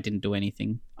 I didn't do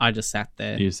anything. I just sat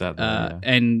there. You sat there,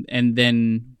 and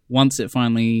then once it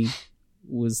finally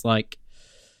was like,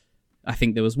 I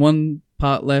think there was one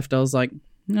part left. I was like,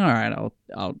 all right,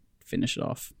 I'll finish it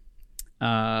off.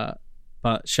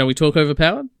 But shall we talk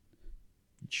overpowered?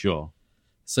 Sure.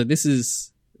 So this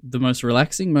is the most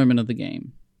relaxing moment of the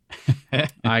game.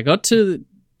 I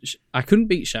couldn't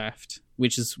beat Shaft,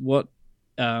 which is what,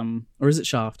 or is it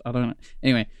Shaft? I don't know.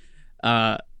 Anyway,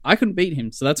 I couldn't beat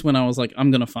him, so that's when I was like,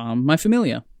 I'm gonna farm my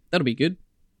familiar. That'll be good.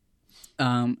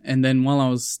 And then while I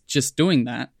was just doing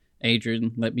that,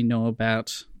 Adrian let me know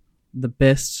about the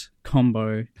best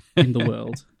combo in the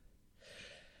world.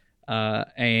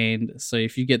 And so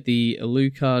if you get the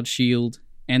Alucard shield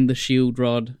and the shield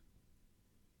rod,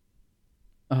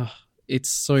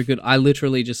 it's so good. I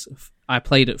literally I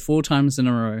played it 4 times in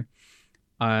a row.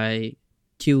 I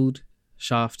killed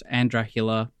Shaft and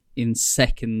Dracula in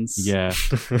seconds. Yeah.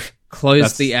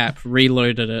 Closed the app,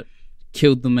 reloaded it,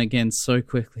 killed them again so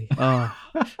quickly. Oh.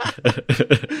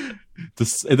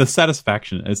 The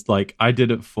satisfaction. It's like I did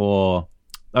it for...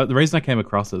 the reason I came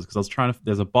across it is because I was trying to...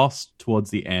 There's a boss towards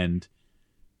the end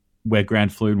where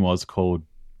Grand Floon was called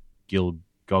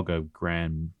Gilgogo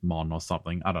Grand Mon or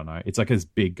something. I don't know. It's like this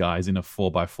big guy. He's in a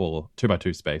 4x4,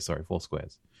 2x2 space. Sorry, 4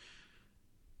 squares.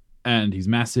 And he's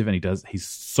massive, and he's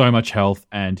so much health,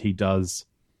 and he does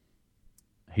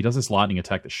this lightning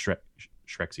attack that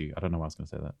shreks you. I don't know why I was going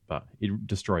to say that, but it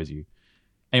destroys you.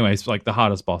 Anyway, it's like the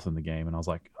hardest boss in the game, and I was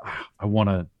like, I want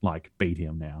to like beat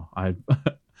him now.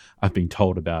 I've been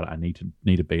told about it. I need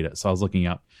to beat it. So I was looking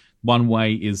up. One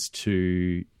way is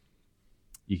you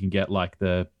can get like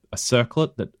a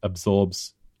circlet that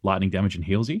absorbs lightning damage and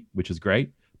heals you, which is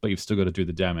great, but you've still got to do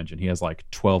the damage, and he has like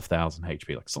 12,000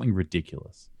 HP, like something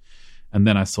ridiculous. And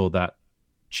then I saw that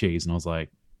cheese, and I was like,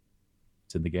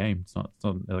 it's in the game. It's not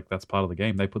like that's part of the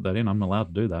game. They put that in. I'm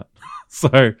allowed to do that.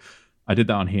 So I did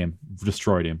that on him,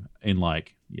 destroyed him in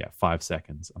 5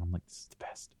 seconds. And I'm like, this is the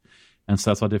best. And so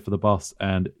that's what I did for the boss.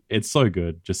 And it's so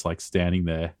good, just like standing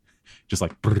there, just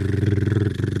like,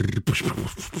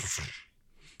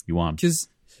 you won. Because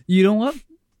you know what?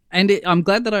 And I'm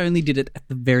glad that I only did it at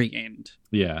the very end.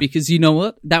 Yeah. Because you know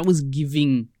what? That was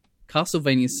giving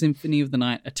Castlevania Symphony of the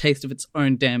Night a taste of its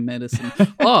own damn medicine.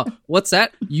 Oh, what's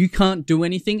that? You can't do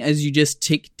anything as you just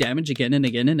tick damage again and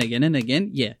again and again and again?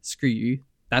 Yeah, screw you.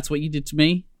 That's what you did to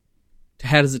me?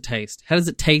 How does it taste? How does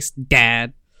it taste,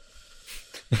 Dad?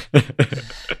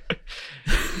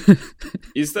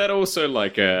 Is that also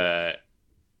like I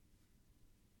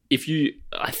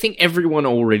think everyone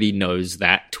already knows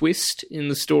that twist in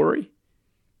the story.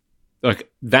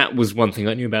 Like, that was one thing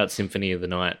I knew about Symphony of the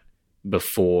Night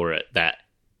before it, that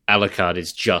Alucard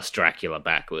is just Dracula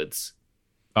backwards.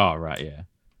 Oh, right, yeah.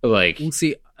 Like, Well,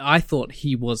 see, I thought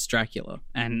he was Dracula,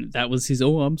 and that was his,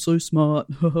 I'm so smart,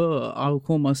 I'll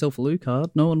call myself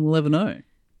Alucard, no one will ever know.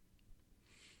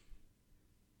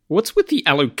 what's with the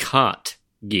Alucard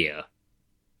gear?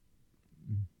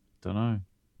 Don't know.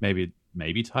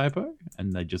 Maybe typo,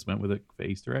 and they just went with it for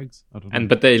Easter eggs. I don't know.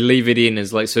 But they leave it in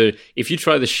as like, so if you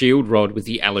try the shield rod with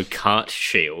the Alucard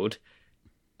shield,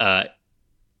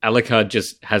 Alucard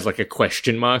just has like a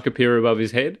question mark appear above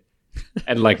his head,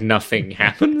 and like nothing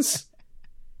happens.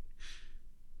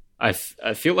 I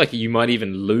feel like you might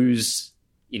even lose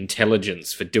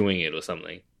intelligence for doing it or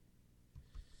something.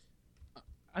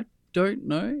 I don't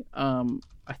know.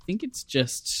 I think it's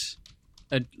just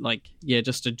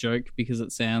just a joke because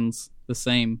it sounds the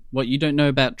same. What, you don't know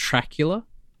about Dracula?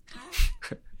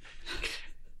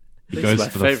 It goes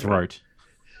for the throat.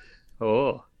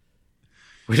 Oh.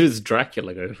 Where does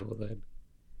Dracula go for then?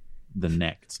 The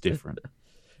neck, it's different.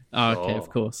 Oh, okay, of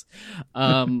course.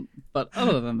 But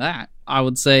other than that, I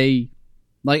would say,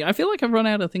 I feel like I've run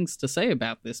out of things to say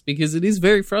about this because it is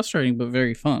very frustrating but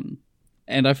very fun.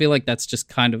 And I feel like that's just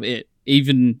kind of it.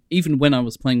 Even when I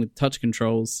was playing with touch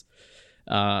controls,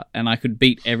 and I could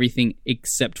beat everything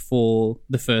except for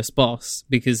the first boss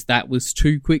because that was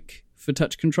too quick for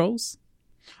touch controls.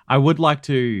 I would like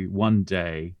to one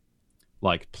day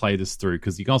play this through,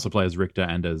 because you can also play as Richter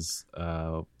and as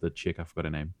the chick, I forgot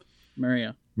her name.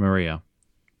 Maria.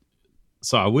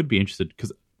 So I would be interested,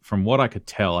 because from what I could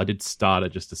tell, I did start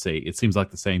it just to see. It seems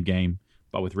like the same game,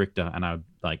 but with Richter, and I'm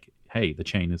like, hey, the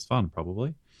chain is fun,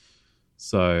 probably.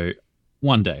 So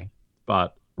one day,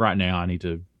 but right now I need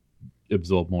to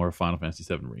absorb more of Final Fantasy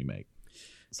VII Remake.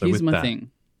 So Here's with my that,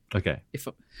 thing. Okay. If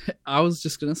I was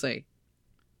just gonna say,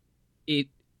 it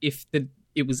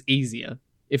was easier,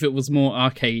 if it was more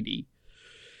arcadey,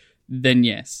 then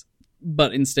yes.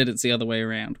 But instead, it's the other way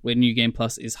around, where New Game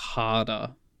Plus is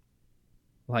harder.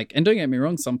 Like, and don't get me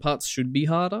wrong, some parts should be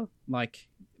harder. Like,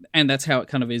 and that's how it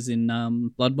kind of is in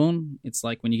Bloodborne. It's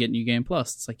like when you get New Game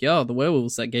Plus, it's like, the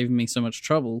werewolves that gave me so much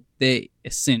trouble, they're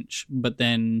a cinch. But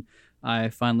then I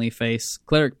finally face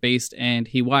Cleric Beast, and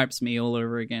he wipes me all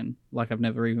over again, like I've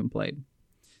never even played.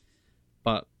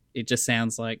 But it just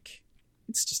sounds like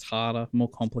it's just harder, more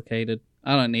complicated.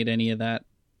 I don't need any of that.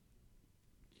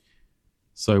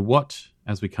 So what,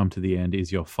 as we come to the end,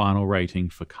 is your final rating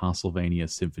for Castlevania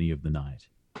Symphony of the Night?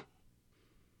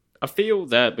 I feel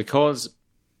that because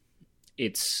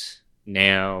it's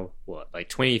now,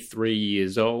 23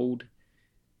 years old,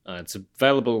 it's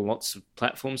available on lots of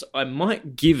platforms, I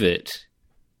might give it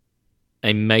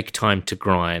a make time to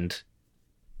grind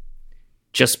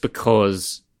just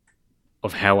because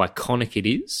of how iconic it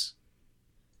is.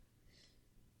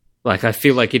 Like, I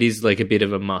feel like it is like a bit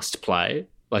of a must play.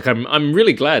 Like, I'm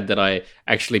really glad that I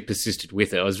actually persisted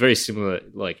with it. I was very similar.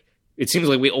 Like, it seems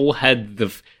like we all had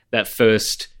that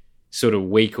first sort of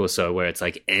week or so where it's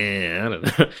like, I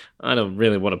don't know, I don't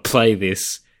really want to play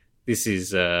this. This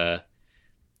is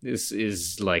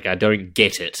like, I don't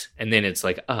get it. And then it's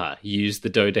like, use the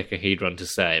dodecahedron to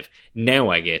save.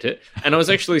 Now I get it. And I was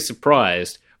actually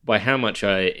surprised by how much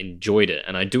I enjoyed it.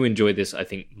 And I do enjoy this, I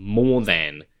think, more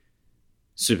than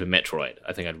Super Metroid.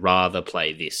 I think I'd rather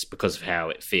play this because of how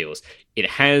it feels.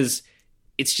 It's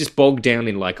just bogged down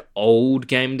in like old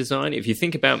game design. If you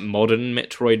think about modern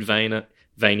Metroidvania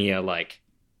like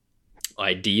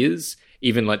ideas,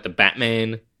 even like the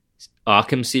Batman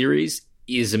Arkham series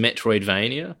is a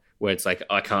Metroidvania where it's like,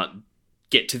 I can't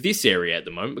get to this area at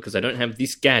the moment because I don't have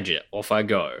this gadget. Off I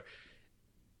go.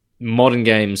 Modern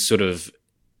games sort of,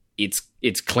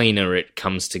 it's cleaner, it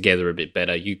comes together a bit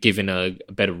better. You're given a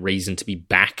better reason to be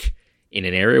back in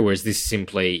an area, whereas this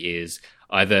simply is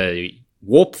either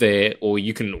warp there or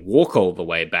you can walk all the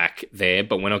way back there,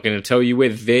 but we're not going to tell you where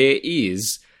there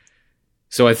is.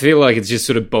 So I feel like it's just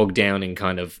sort of bogged down in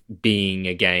kind of being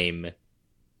a game,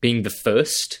 being the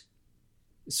first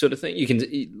sort of thing. You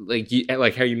can,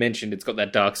 like how you mentioned, it's got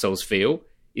that Dark Souls feel.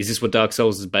 Is this what Dark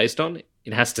Souls is based on?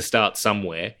 It has to start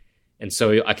somewhere. And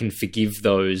so I can forgive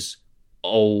those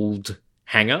old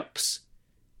hang-ups.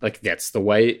 Like, that's the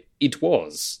way it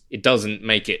was. It doesn't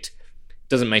make it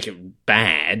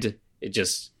bad. It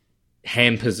just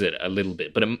hampers it a little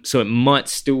bit. But so it might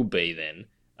still be then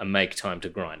a make time to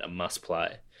grind, a must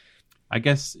play. I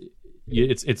guess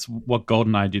it's what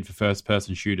GoldenEye did for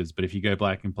first-person shooters. But if you go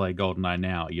back and play GoldenEye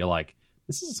now, you're like,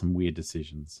 this is some weird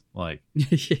decisions. Like,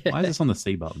 why is this on the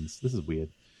C buttons? This is weird.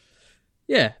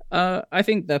 Yeah, I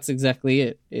think that's exactly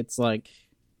it. It's like,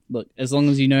 look, as long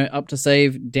as you know up to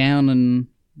save, down and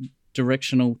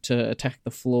directional to attack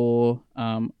the floor,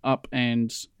 up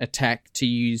and attack to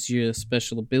use your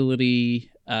special ability,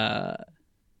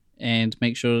 and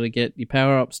make sure to get your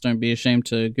power-ups. Don't be ashamed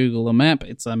to Google a map.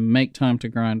 It's a make time to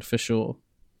grind for sure.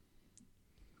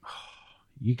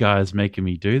 You guys making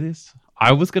me do this?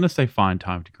 I was going to say find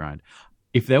time to grind.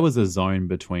 If there was a zone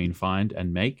between find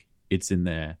and make, it's in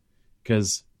there.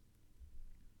 Because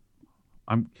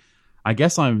I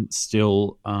guess I'm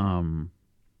still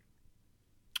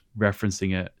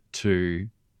referencing it to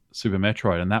Super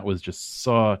Metroid, and that was just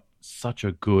such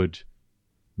a good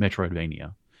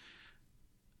Metroidvania.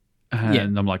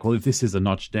 And I'm like, well, if this is a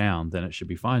notch down, then it should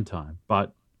be fine time.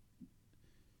 But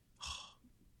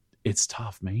it's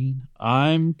tough, man.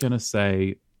 I'm gonna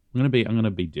be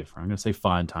different. I'm gonna say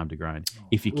find time to grind.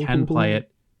 If you can play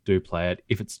it, do play it.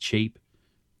 If it's cheap,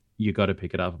 you got to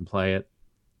pick it up and play it,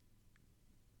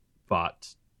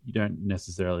 but you don't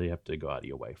necessarily have to go out of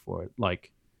your way for it.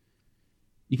 Like,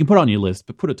 you can put it on your list,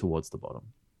 but put it towards the bottom.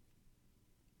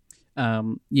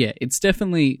 Yeah, it's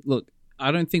definitely, look,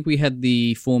 I don't think we had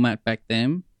the format back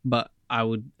then, but I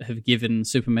would have given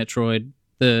Super Metroid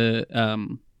the,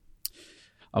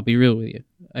 I'll be real with you,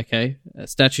 okay?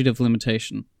 Statute of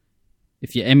limitation.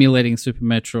 If you're emulating Super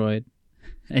Metroid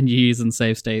and you're using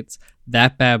save states,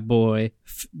 that bad boy,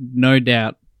 no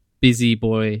doubt, busy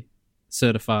boy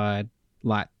certified,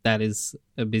 like, that is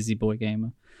a busy boy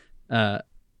gamer.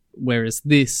 Whereas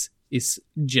this is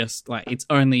just, like, it's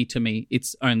only, to me,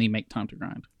 it's only make time to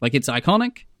grind. Like, it's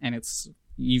iconic, and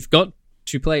you've got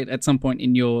to play it at some point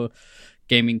in your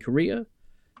gaming career,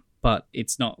 but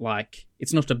it's not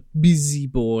a busy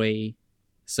boy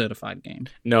certified game.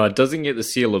 No, it doesn't get the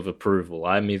seal of approval.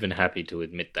 I'm even happy to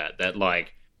admit that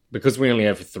like, because we only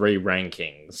have 3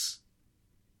 rankings,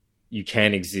 you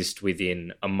can exist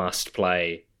within a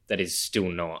must-play that is still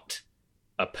not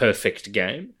a perfect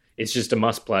game. It's just a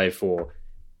must-play for,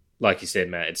 like you said,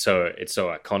 Matt, it's so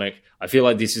iconic. I feel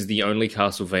like this is the only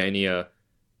Castlevania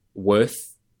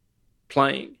worth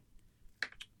playing.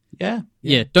 Yeah,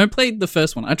 don't play the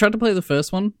first one. I tried to play the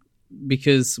first one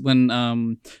because when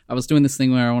I was doing this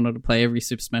thing where I wanted to play every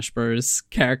Super Smash Bros.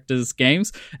 Characters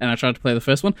games, and I tried to play the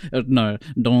first one. No,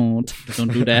 don't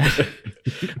do that.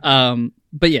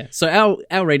 But yeah, so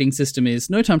our rating system is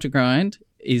No Time to Grind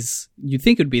is, you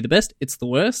think it would be the best, it's the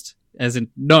worst, as in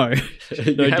no.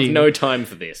 You have no time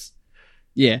for this.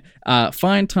 Yeah.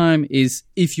 Find time is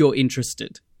if you're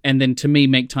interested. And then to me,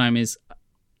 make time is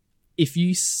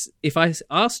if I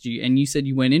asked you and you said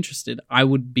you weren't interested, I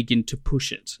would begin to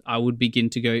push it. I would begin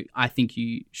to go, I think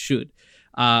you should.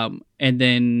 And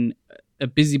then a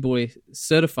busy boy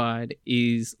certified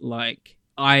is like,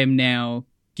 I am now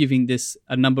giving this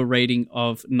a number rating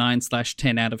of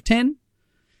 9/10 out of 10.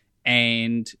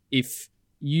 And if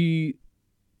you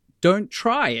don't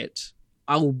try it,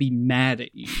 I will be mad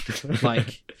at you.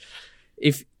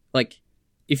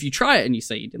 If you try it and you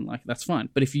say you didn't like it, that's fine.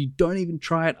 But if you don't even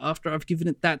try it after I've given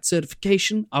it that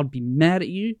certification, I'll be mad at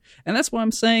you. And that's why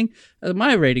I'm saying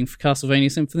my rating for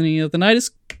Castlevania Symphony of the Night is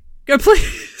go play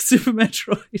Super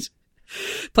Metroid.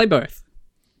 Play both.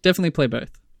 Definitely play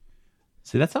both.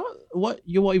 See, that's what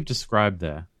you've described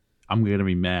there. I'm going to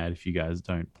be mad if you guys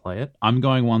don't play it. I'm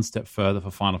going one step further for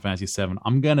Final Fantasy VII.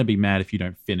 I'm going to be mad if you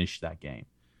don't finish that game.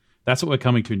 That's what we're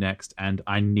coming to next, and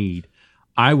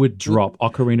I would drop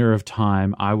Ocarina of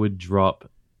Time. I would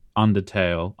drop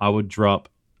Undertale. I would drop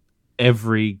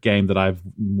every game that I've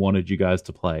wanted you guys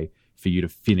to play for you to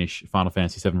finish Final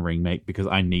Fantasy VII Remake, because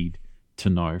I need to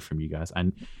know from you guys.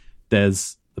 And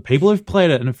there's the people who've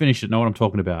played it and have finished it know what I'm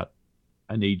talking about.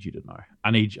 I need you to know.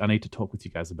 I need to talk with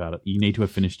you guys about it. You need to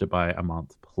have finished it by a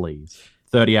month, please.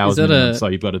 30 hours minimum, so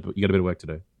you got a bit of work to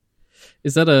do.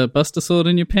 Is that a Buster Sword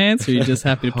in your pants, or are you just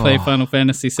happy to play Final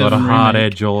Fantasy VII Got a hard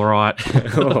Remake? edge, all right.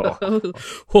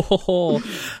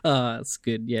 That's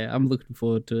good. Yeah, I'm looking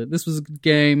forward to it. This was a good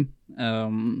game.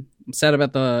 I'm sad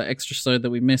about the extra episode that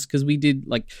we missed, because we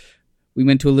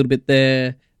went to a little bit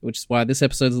there, which is why this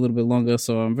episode's a little bit longer.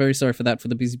 So I'm very sorry for that for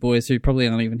the busy boys who probably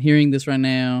aren't even hearing this right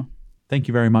now. Thank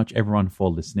you very much, everyone, for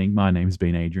listening. My name's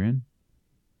been Adrian.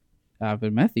 I've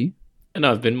been Matthew. And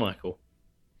I've been Michael.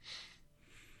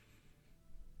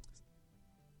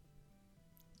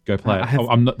 Go play it.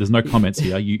 I'm not. There's no comments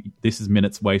here. This is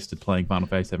minutes wasted playing Final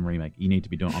Fantasy VII Remake. You need to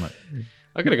be doing on it.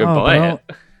 I gotta go buy it.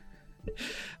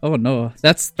 Oh no,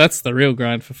 that's the real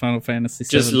grind for Final Fantasy VII.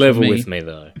 Just level with me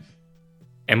though.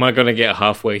 Am I gonna get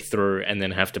halfway through and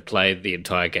then have to play the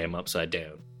entire game upside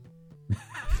down?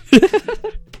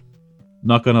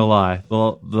 Not gonna lie,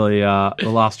 the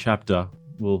last chapter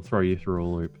will throw you through a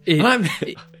loop.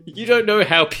 You don't know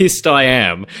how pissed I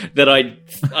am that I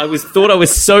thought I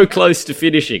was so close to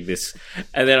finishing this,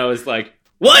 and then I was like,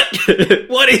 "What?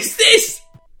 What is this?"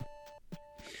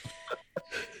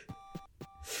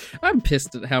 I'm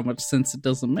pissed at how much sense it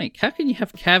doesn't make. How can you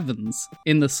have caverns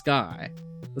in the sky?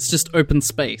 It's just open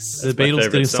space. The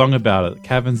Beatles did a song about it.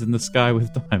 Caverns in the sky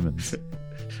with diamonds.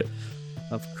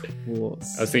 Of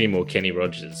course. I was thinking more Kenny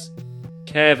Rogers.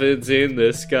 Caverns in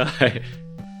the sky.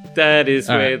 That is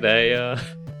where they are.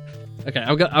 Okay,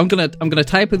 I'm gonna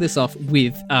type this off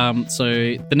with so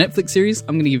the Netflix series.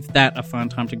 I'm gonna give that a fun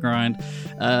time to grind.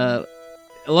 A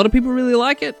lot of people really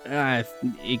like it.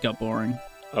 It got boring.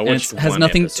 It has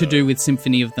nothing to do with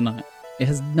Symphony of the Night. It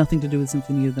has nothing to do with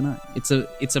Symphony of the Night. It's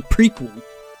a prequel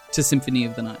to Symphony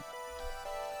of the Night.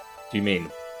 Do you mean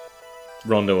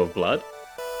Rondo of Blood?